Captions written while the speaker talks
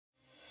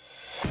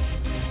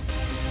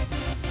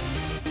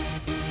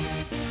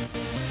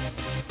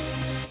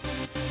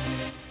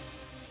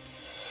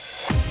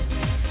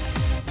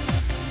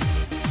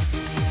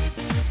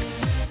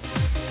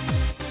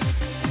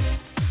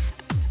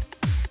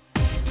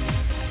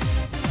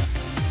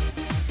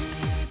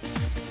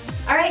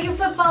Alright, you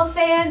football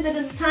fans, it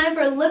is time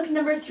for look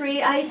number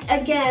 3. I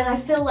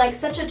feel like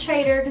such a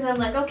traitor because I'm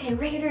like, okay,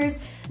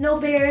 Raiders, no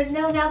Bears,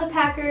 no, now the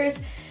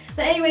Packers.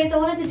 But anyways, I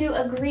wanted to do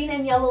a green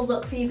and yellow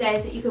look for you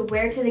guys that you could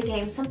wear to the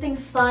game. Something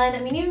fun. I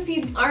mean, even if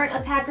you aren't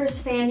a Packers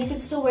fan, you can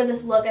still wear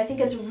this look. I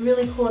think it's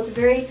really cool. It's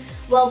very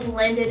well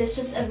blended. It's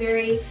just a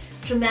very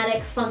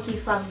dramatic, funky,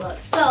 fun look.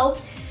 So,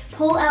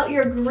 pull out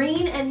your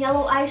green and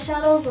yellow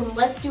eyeshadows and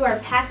let's do our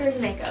Packers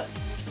makeup.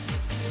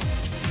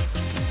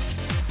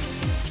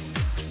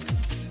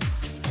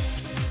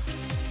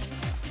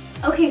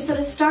 Okay, so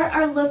to start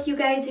our look, you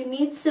guys, you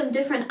need some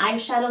different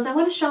eyeshadows. I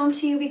want to show them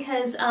to you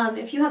because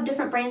if you have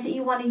different brands that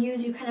you want to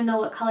use, you kind of know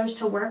what colors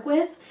to work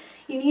with.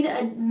 You need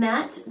a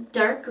matte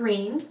dark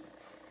green,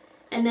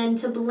 and then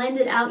to blend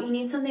it out, you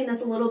need something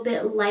that's a little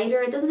bit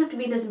lighter. It doesn't have to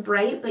be this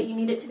bright, but you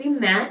need it to be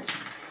matte.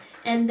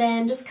 And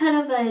then just kind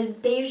of a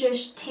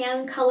beigeish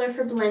tan color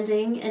for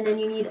blending, and then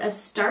you need a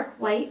stark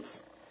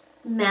white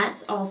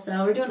matte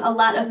also. We're doing a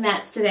lot of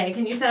mattes today,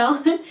 can you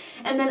tell?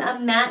 And then a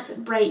matte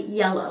bright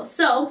yellow.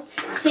 So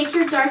take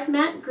your dark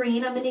matte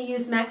green. I'm going to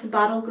use MAC's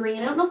Bottle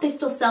Green. I don't know if they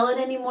still sell it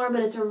anymore,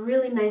 but it's a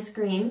really nice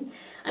green.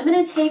 I'm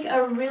going to take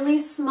a really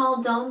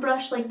small dome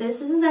brush like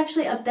this. This is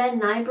actually a Ben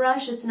Nye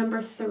brush. It's number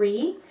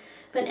 3,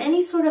 but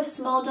any sort of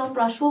small dome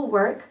brush will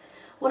work.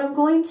 What I'm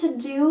going to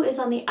do is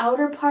on the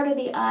outer part of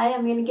the eye,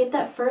 I'm going to get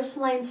that first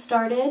line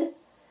started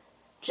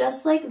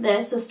just like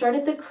this. So start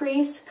at the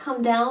crease,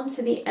 come down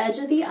to the edge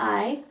of the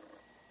eye.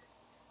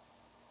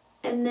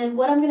 And then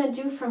what I'm going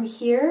to do from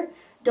here,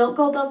 don't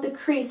go above the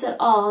crease at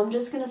all. I'm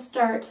just going to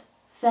start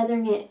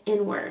feathering it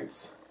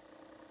inwards.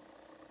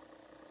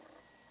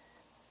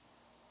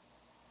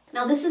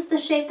 Now this is the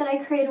shape that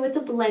I created with the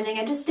blending.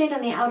 I just stayed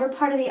on the outer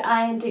part of the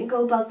eye and didn't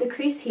go above the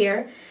crease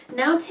here.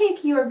 Now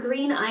take your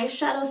green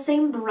eyeshadow,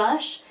 same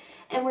brush,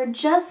 and we're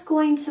just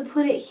going to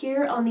put it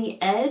here on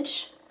the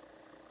edge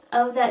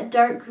of that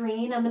dark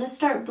green. I'm going to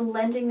start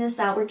blending this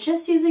out. We're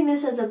just using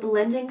this as a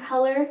blending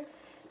color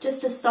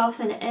just to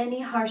soften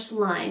any harsh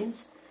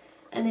lines.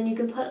 And then you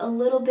can put a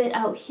little bit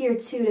out here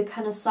too to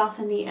kind of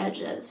soften the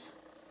edges.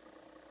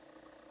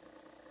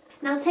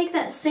 Now take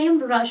that same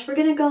brush, we're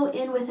going to go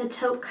in with a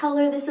taupe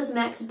color. This is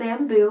MAC's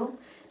Bamboo,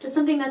 just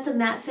something that's a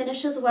matte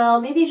finish as well,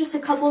 maybe just a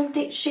couple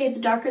shades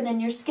darker than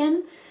your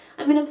skin.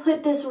 I'm going to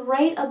put this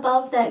right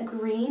above that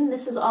green.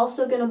 This is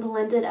also going to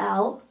blend it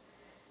out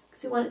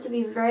because we want it to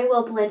be very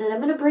well blended.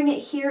 I'm going to bring it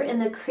here in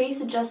the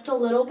crease just a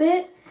little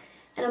bit,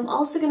 and I'm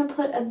also going to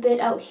put a bit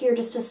out here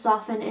just to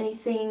soften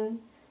anything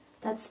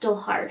that's still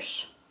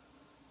harsh.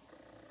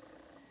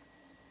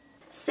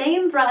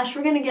 Same brush,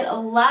 we're going to get a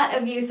lot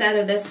of use out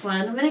of this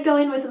one. I'm going to go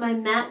in with my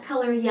matte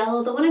color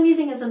yellow. The one I'm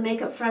using is a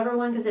Makeup Forever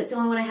one because it's the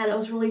only one I had that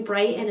was really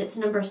bright, and it's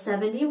number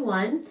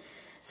 71.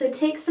 So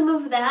take some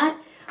of that.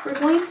 We're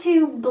going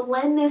to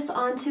blend this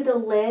onto the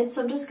lid,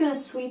 so I'm just going to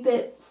sweep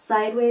it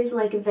sideways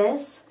like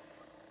this.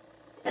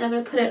 And I'm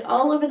going to put it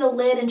all over the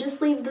lid and just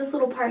leave this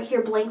little part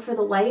here blank for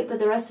the white, but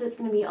the rest of it's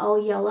going to be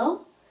all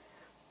yellow.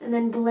 And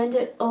then blend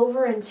it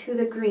over into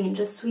the green,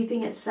 just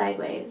sweeping it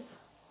sideways.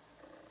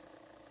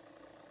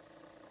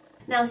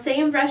 Now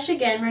same brush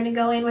again, we're going to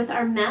go in with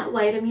our matte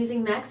white. I'm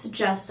using MAC's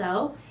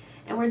Gesso.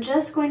 And we're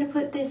just going to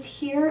put this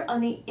here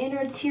on the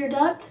inner tear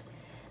duct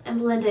and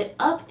blend it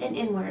up and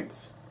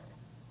inwards.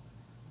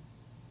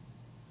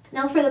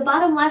 Now for the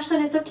bottom lash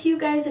line, it's up to you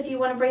guys if you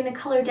want to bring the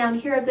color down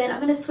here a bit.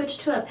 I'm going to switch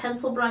to a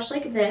pencil brush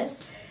like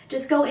this.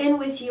 Just go in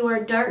with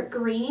your dark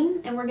green,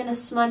 and we're going to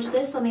smudge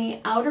this on the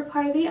outer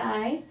part of the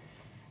eye.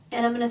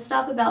 And I'm going to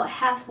stop about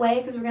halfway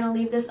because we're going to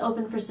leave this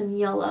open for some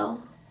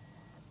yellow.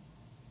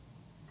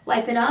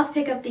 Wipe it off,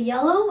 pick up the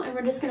yellow, and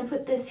we're just going to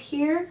put this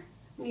here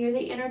near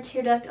the inner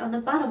tear duct on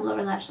the bottom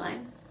lower lash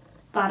line.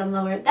 Bottom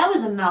lower, that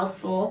was a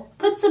mouthful.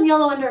 Put some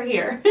yellow under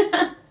here.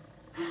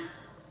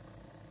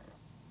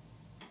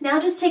 Now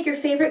just take your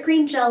favorite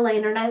green gel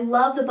liner, and I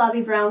love the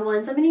Bobbi Brown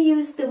ones. I'm going to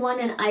use the one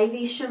in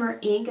Ivy Shimmer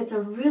Ink. It's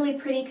a really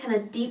pretty kind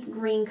of deep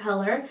green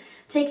color.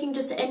 Taking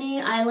just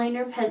any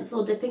eyeliner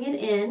pencil, dipping it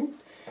in,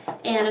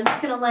 and I'm just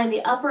going to line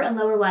the upper and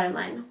lower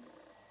waterline.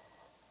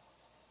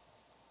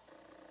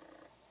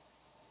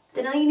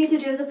 Then all you need to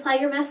do is apply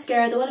your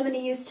mascara. The one I'm going to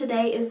use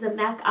today is the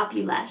MAC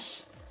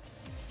Opulash.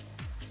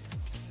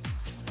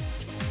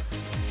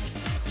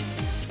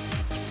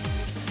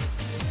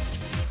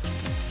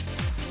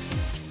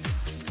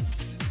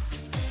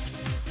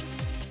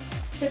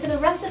 So for the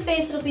rest of the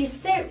face, it'll be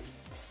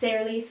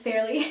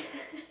fairly.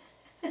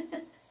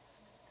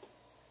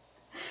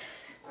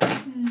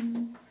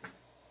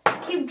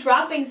 Keep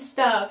dropping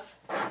stuff.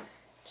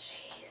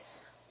 Jeez.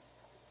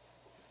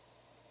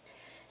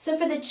 So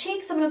for the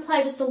cheeks, I'm going to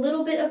apply just a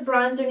little bit of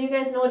bronzer, and you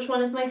guys know which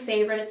one is my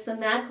favorite. It's the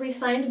MAC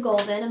Refined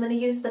Golden. I'm going to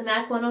use the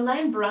MAC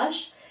 109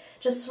 brush.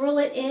 Just swirl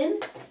it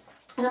in,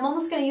 and I'm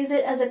almost going to use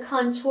it as a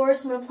contour,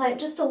 so I'm going to apply it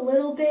just a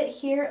little bit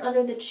here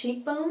under the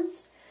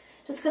cheekbones.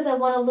 Just because I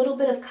want a little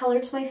bit of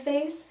color to my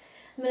face.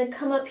 I'm going to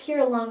come up here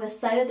along the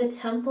side of the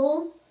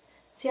temple.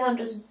 See how I'm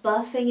just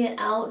buffing it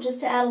out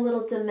just to add a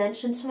little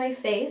dimension to my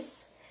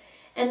face.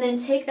 And then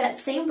take that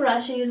same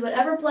brush and use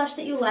whatever blush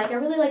that you like. I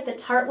really like the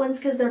Tarte ones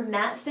because they're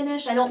matte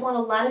finish. I don't want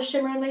a lot of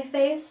shimmer in my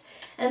face.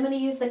 And I'm going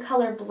to use the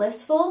color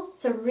Blissful.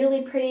 It's a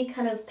really pretty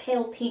kind of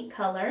pale pink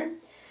color.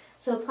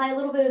 So apply a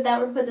little bit of that.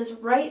 We're going to put this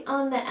right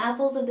on the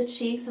apples of the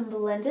cheeks and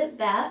blend it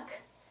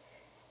back.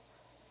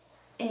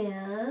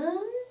 And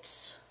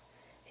if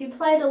you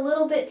applied a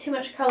little bit too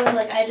much color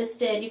like I just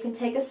did, you can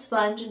take a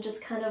sponge and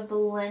just kind of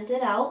blend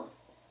it out.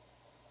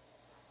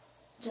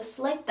 Just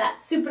like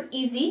that, super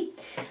easy.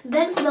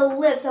 Then for the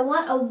lips, I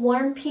want a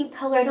warm pink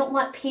color. I don't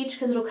want peach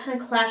because it'll kind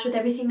of clash with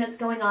everything that's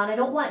going on. I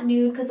don't want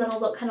nude because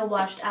it'll look kind of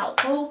washed out.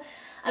 So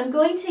I'm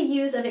going to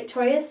use a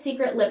Victoria's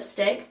Secret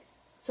lipstick.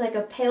 It's like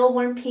a pale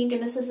warm pink,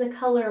 and this is the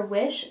color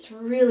Wish. It's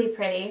really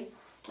pretty.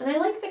 And I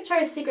like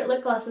Victoria's Secret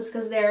lip glosses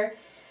because they're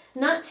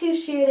not too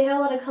sheer. They have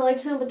a lot of color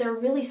to them, but they're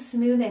really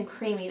smooth and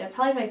creamy. They're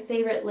probably my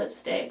favorite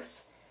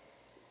lipsticks.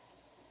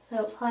 So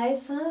apply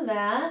some of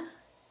that.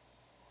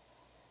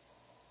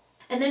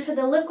 And then for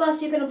the lip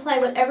gloss, you can apply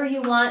whatever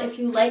you want if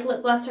you like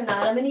lip gloss or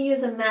not. I'm going to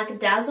use a MAC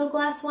Dazzle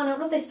Glass one. I don't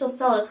know if they still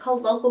sell it. It's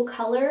called Local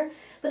Color.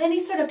 But any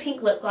sort of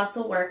pink lip gloss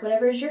will work,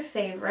 whatever is your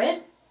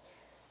favorite.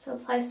 So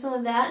apply some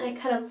of that, and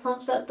it kind of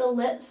plumps up the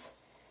lips.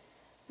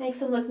 Makes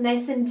them look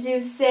nice and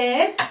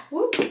juicy.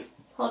 Whoops.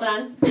 Hold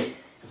on.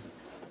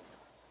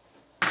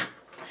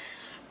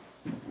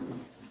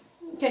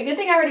 Okay, good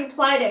thing I already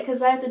applied it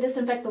because I have to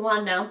disinfect the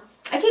wand now.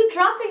 I keep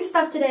dropping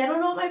stuff today. I don't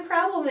know what my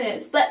problem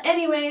is. But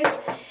anyways,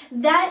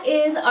 that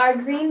is our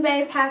Green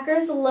Bay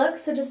Packers look.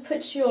 So just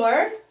put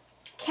your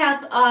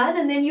cap on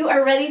and then you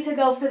are ready to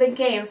go for the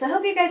game. So I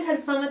hope you guys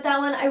had fun with that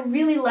one. I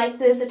really liked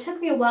this. It took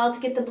me a while to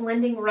get the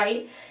blending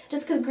right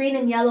just because green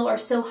and yellow are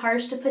so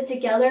harsh to put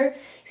together.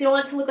 So you don't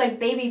want it to look like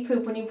baby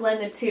poop when you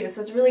blend the two.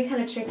 So it's really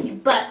kind of tricky.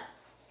 But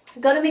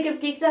go to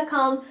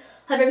makeupgeek.com.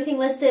 Have everything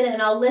listed,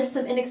 and I'll list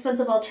some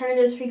inexpensive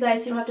alternatives for you guys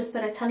so you don't have to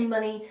spend a ton of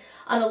money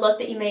on a look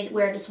that you may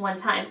wear just one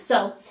time.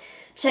 So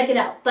check it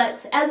out.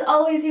 But as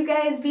always, you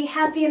guys, be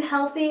happy and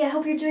healthy. I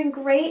hope you're doing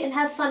great and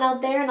have fun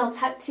out there, and I'll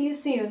talk to you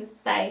soon.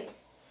 Bye.